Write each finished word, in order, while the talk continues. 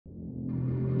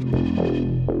Hey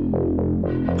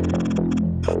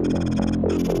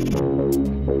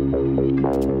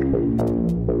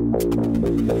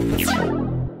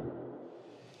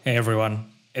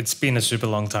everyone, it's been a super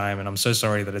long time and I'm so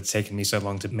sorry that it's taken me so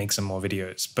long to make some more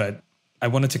videos, but I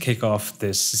wanted to kick off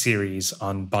this series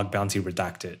on Bug Bounty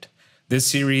Redacted. This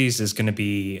series is going to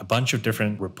be a bunch of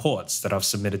different reports that I've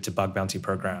submitted to bug bounty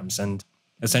programs and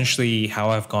essentially how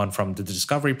I've gone from the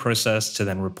discovery process to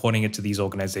then reporting it to these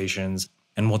organizations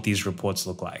and what these reports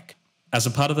look like. As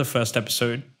a part of the first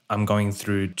episode, I'm going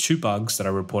through 2 bugs that I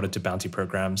reported to bounty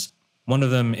programs. One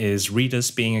of them is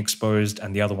Redis being exposed,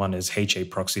 and the other one is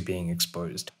HAProxy being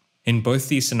exposed. In both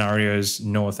these scenarios,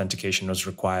 no authentication was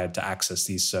required to access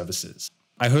these services.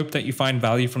 I hope that you find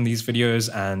value from these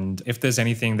videos, and if there's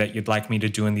anything that you'd like me to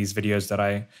do in these videos that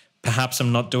I perhaps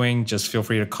am not doing, just feel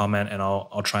free to comment and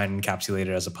I'll try and encapsulate it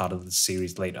as a part of the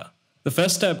series later. The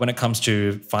first step when it comes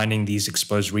to finding these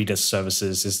exposed Redis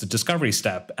services is the discovery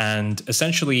step. And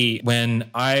essentially,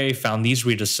 when I found these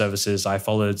Redis services, I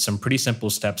followed some pretty simple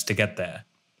steps to get there.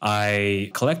 I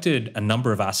collected a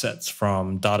number of assets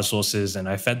from data sources and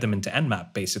I fed them into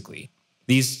Nmap, basically.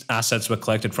 These assets were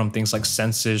collected from things like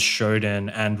Census,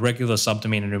 Shodan, and regular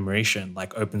subdomain enumeration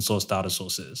like open source data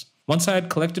sources. Once I had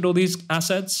collected all these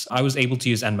assets, I was able to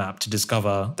use Nmap to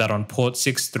discover that on port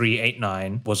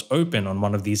 6389 was open on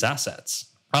one of these assets.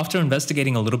 After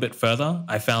investigating a little bit further,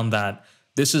 I found that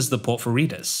this is the port for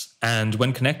Redis. And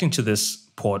when connecting to this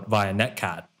port via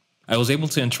Netcat, I was able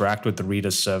to interact with the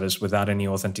Redis service without any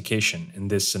authentication in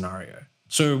this scenario.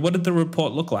 So what did the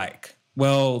report look like?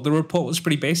 Well, the report was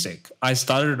pretty basic. I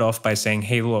started it off by saying,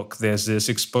 hey, look, there's this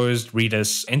exposed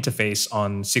Redis interface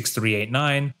on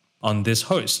 6389 on this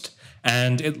host.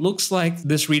 And it looks like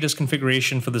this Redis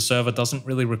configuration for the server doesn't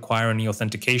really require any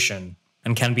authentication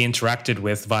and can be interacted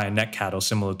with via Netcat or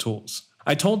similar tools.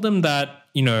 I told them that,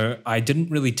 I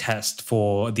didn't really test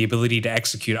for the ability to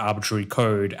execute arbitrary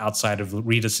code outside of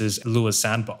Redis's Lua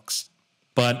sandbox.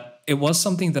 But it was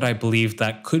something that I believed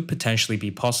that could potentially be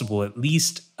possible, at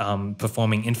least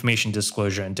performing information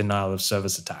disclosure and denial of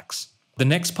service attacks. The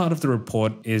next part of the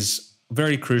report is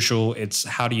very crucial. It's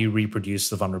how do you reproduce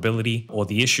the vulnerability or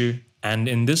the issue? And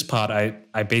in this part,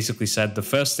 I basically said the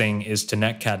first thing is to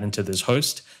netcat into this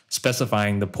host,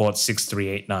 specifying the port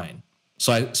 6389.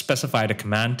 So I specified a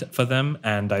command for them,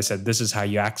 and I said this is how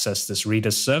you access this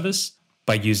Redis service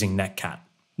by using netcat.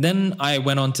 Then I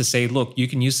went on to say, look, you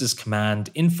can use this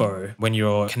command info when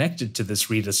you're connected to this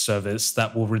Redis service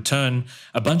that will return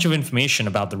a bunch of information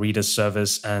about the Redis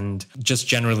service, and just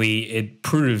generally it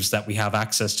proves that we have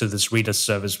access to this Redis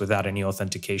service without any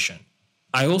authentication.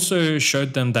 I also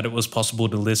showed them that it was possible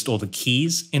to list all the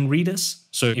keys in Redis.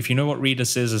 So if you know what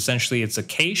Redis is, essentially it's a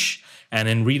cache, and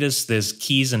in Redis there's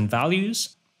keys and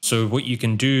values. So what you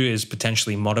can do is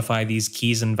potentially modify these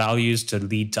keys and values to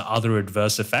lead to other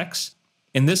adverse effects.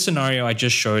 In this scenario, I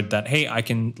just showed that, hey, I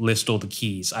can list all the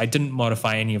keys. I didn't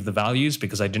modify any of the values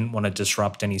because I didn't want to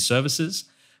disrupt any services,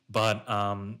 but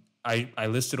I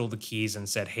listed all the keys and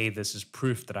said, hey, this is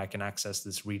proof that I can access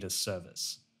this Redis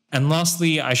service. And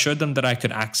lastly, I showed them that I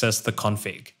could access the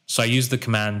config. So I used the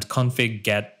command config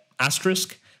get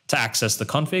asterisk to access the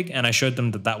config, and I showed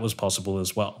them that that was possible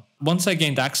as well. Once I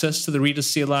gained access to the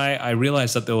Redis CLI, I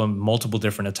realized that there were multiple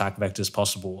different attack vectors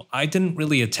possible. I didn't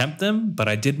really attempt them, but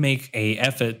I did make an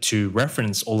effort to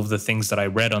reference all of the things that I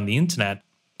read on the internet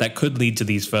that could lead to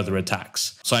these further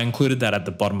attacks. So I included that at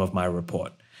the bottom of my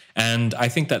report. And I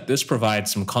think that this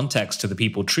provides some context to the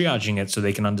people triaging it so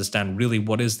they can understand really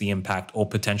what is the impact or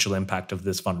potential impact of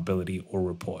this vulnerability or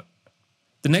report.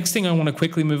 The next thing I want to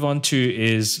quickly move on to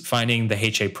is finding the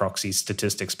HAProxy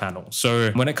statistics panel.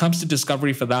 So when it comes to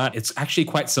discovery for that, it's actually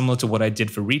quite similar to what I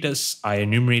did for Redis. I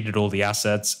enumerated all the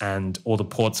assets and all the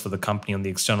ports for the company on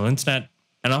the external internet.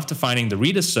 And after finding the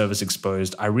Redis service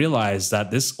exposed, I realized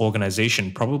that this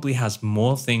organization probably has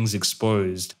more things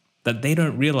exposed that they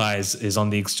don't realize is on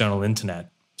the external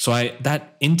internet. So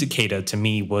that indicator to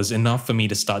me was enough for me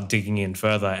to start digging in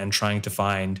further and trying to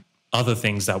find other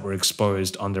things that were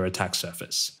exposed on their attack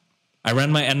surface. I ran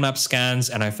my Nmap scans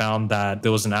and I found that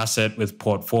there was an asset with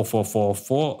port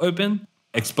 4444 open,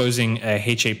 exposing a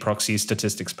HAProxy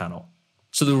statistics panel.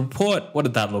 So the report, what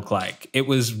did that look like? It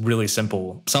was really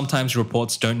simple. Sometimes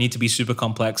reports don't need to be super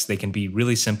complex. They can be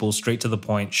really simple, straight to the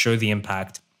point, show the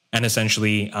impact, and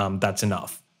essentially that's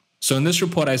enough. So in this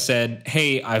report, I said,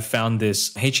 hey, I've found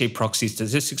this HAProxy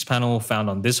statistics panel found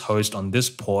on this host on this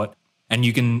port, and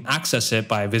you can access it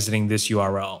by visiting this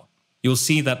URL. You'll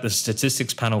see that the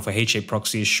statistics panel for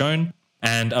HAProxy is shown,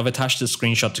 and I've attached a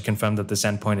screenshot to confirm that this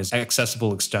endpoint is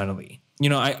accessible externally.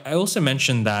 I also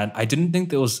mentioned that I didn't think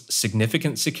there was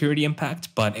significant security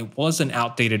impact, but it was an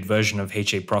outdated version of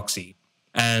HAProxy,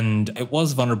 and it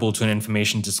was vulnerable to an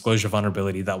information disclosure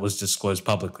vulnerability that was disclosed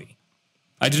publicly.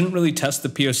 I didn't really test the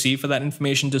POC for that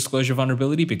information disclosure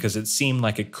vulnerability because it seemed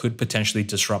like it could potentially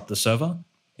disrupt the server.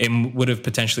 It would have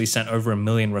potentially sent over 1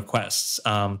 million requests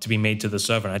to be made to the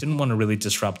server, and I didn't want to really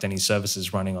disrupt any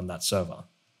services running on that server.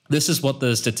 This is what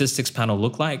the statistics panel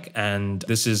looked like, and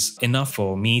this is enough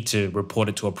for me to report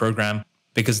it to a program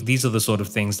because these are the sort of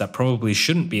things that probably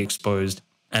shouldn't be exposed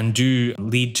and do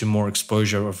lead to more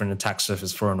exposure of an attack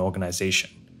surface for an organization.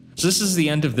 So this is the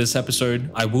end of this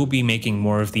episode. I will be making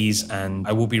more of these and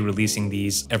I will be releasing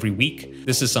these every week.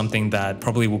 This is something that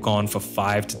probably will go on for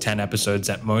 5 to 10 episodes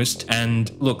at most.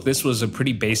 And look, this was a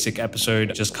pretty basic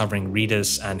episode just covering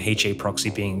Redis and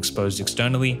HAProxy being exposed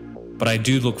externally. But I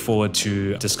do look forward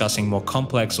to discussing more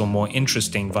complex or more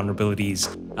interesting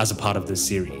vulnerabilities as a part of this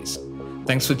series.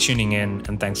 Thanks for tuning in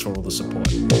and thanks for all the support.